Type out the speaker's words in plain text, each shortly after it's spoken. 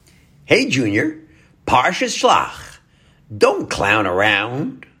Hey, Junior, Parshas Shlach, don't clown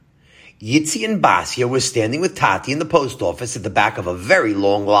around. Yitzi and Basya were standing with Tati in the post office at the back of a very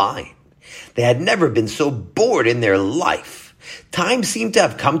long line. They had never been so bored in their life. Time seemed to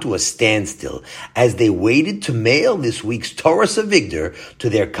have come to a standstill as they waited to mail this week's Torah Savigdor to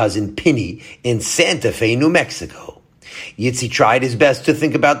their cousin Pinny in Santa Fe, New Mexico. Yitzi tried his best to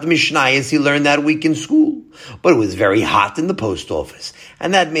think about the Mishnayos he learned that week in school, but it was very hot in the post office,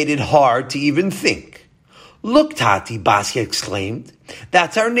 and that made it hard to even think. "Look, Tati," Basya exclaimed.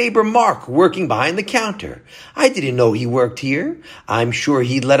 "That's our neighbor Mark working behind the counter. I didn't know he worked here. I'm sure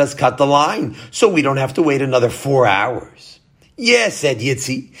he'd let us cut the line so we don't have to wait another 4 hours." "Yes," said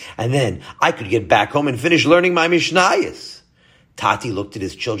Yitzi, "and then I could get back home and finish learning my Mishnayos." Tati looked at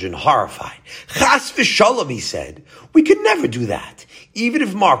his children horrified. "Chas v'sholom," he said. "We could never do that. Even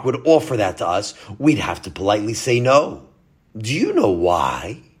if Mark would offer that to us, we'd have to politely say no." "Do you know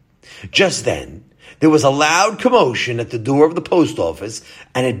why?" Just then, there was a loud commotion at the door of the post office,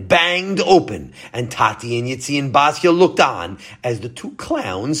 and it banged open, and Tati and Yitzi and Basya looked on as the two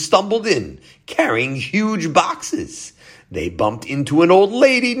clowns stumbled in, carrying huge boxes. They bumped into an old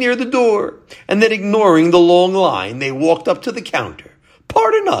lady near the door, and then ignoring the long line, they walked up to the counter.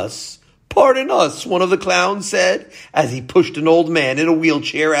 Pardon us, one of the clowns said, as he pushed an old man in a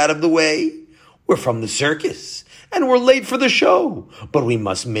wheelchair out of the way. "We're from the circus, and we're late for the show, but we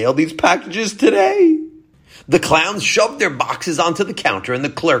must mail these packages today." The clowns shoved their boxes onto the counter, and the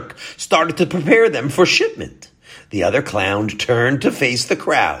clerk started to prepare them for shipment. The other clown turned to face the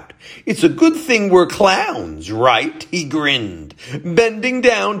crowd. "It's a good thing we're clowns, right?" he grinned, bending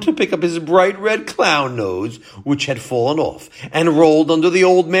down to pick up his bright red clown nose, which had fallen off and rolled under the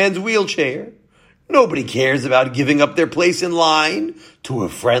old man's wheelchair. Nobody cares about giving up their place in line to a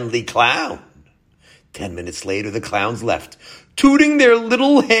friendly clown. 10 minutes later, the clowns left, tooting their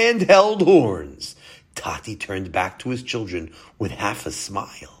little handheld horns. Tati turned back to his children with half a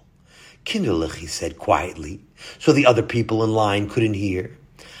smile. "Kinderlich," he said quietly, so the other people in line couldn't hear.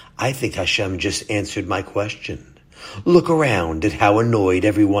 "I think Hashem just answered my question. Look around at how annoyed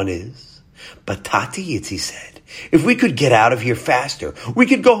everyone is." "But Tati," Yitzi said, "if we could get out of here faster, we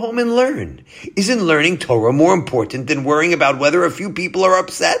could go home and learn. Isn't learning Torah more important than worrying about whether a few people are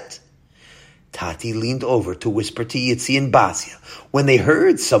upset?" Tati leaned over to whisper to Yitzi and Basya when they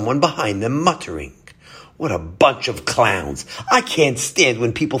heard someone behind them muttering, "What a bunch of clowns. I can't stand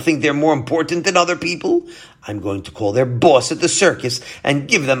when people think they're more important than other people. I'm going to call their boss at the circus and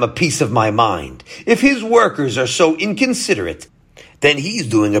give them a piece of my mind. If his workers are so inconsiderate, then he's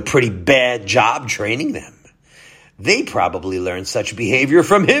doing a pretty bad job training them. They probably learned such behavior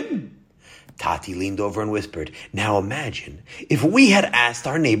from him." Tati leaned over and whispered, "Now imagine if we had asked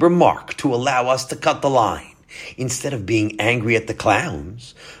our neighbor Mark to allow us to cut the line. Instead of being angry at the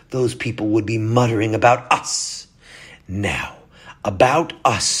clowns, those people would be muttering about us. Now, about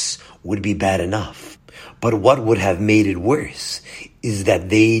us would be bad enough, but what would have made it worse is that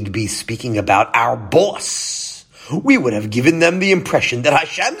they'd be speaking about our boss. We would have given them the impression that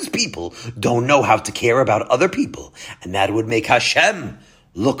Hashem's people don't know how to care about other people, and that would make Hashem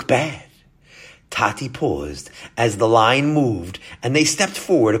look bad." Tati paused as the line moved, and they stepped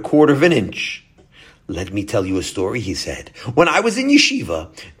forward a quarter of an inch. "Let me tell you a story," he said. "When I was in yeshiva,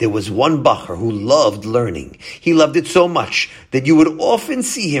 there was one bacher who loved learning. He loved it so much that you would often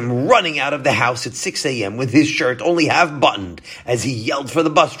see him running out of the house at 6 a.m. with his shirt only half buttoned as he yelled for the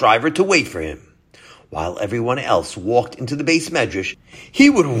bus driver to wait for him. While everyone else walked into the Beis Medrash, he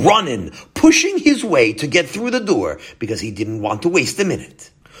would run in, pushing his way to get through the door because he didn't want to waste a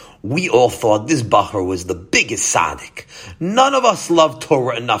minute. We all thought this bacher was the biggest tzaddik. None of us loved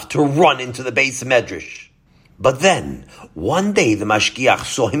Torah enough to run into the Beis Medrash. But then, one day the mashgiach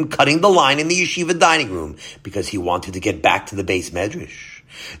saw him cutting the line in the yeshiva dining room because he wanted to get back to the Beis Medrash.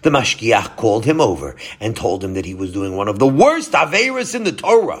 The mashgiach called him over and told him that he was doing one of the worst aveiros in the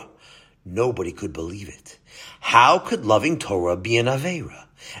Torah. Nobody could believe it. How could loving Torah be an aveira?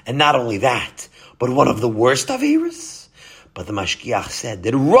 And not only that, but one of the worst aveiros? But the mashgiach said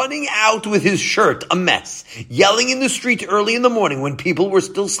that running out with his shirt a mess, yelling in the street early in the morning when people were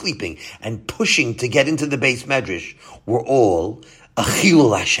still sleeping, and pushing to get into the Beis Medrash were all a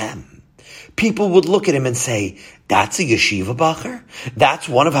chilul Hashem. People would look at him and say, "That's a yeshiva bacher? That's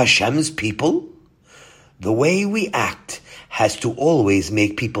one of Hashem's people?" The way we act has to always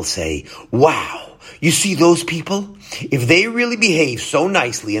make people say, "Wow, you see those people? If they really behave so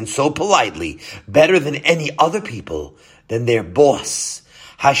nicely and so politely, better than any other people, then their boss,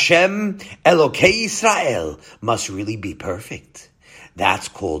 Hashem Elokei Yisrael, must really be perfect." That's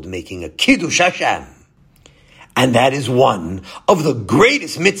called making a Kiddush Hashem. And that is one of the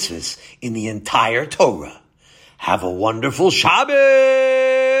greatest mitzvahs in the entire Torah. Have a wonderful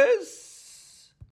Shabbos!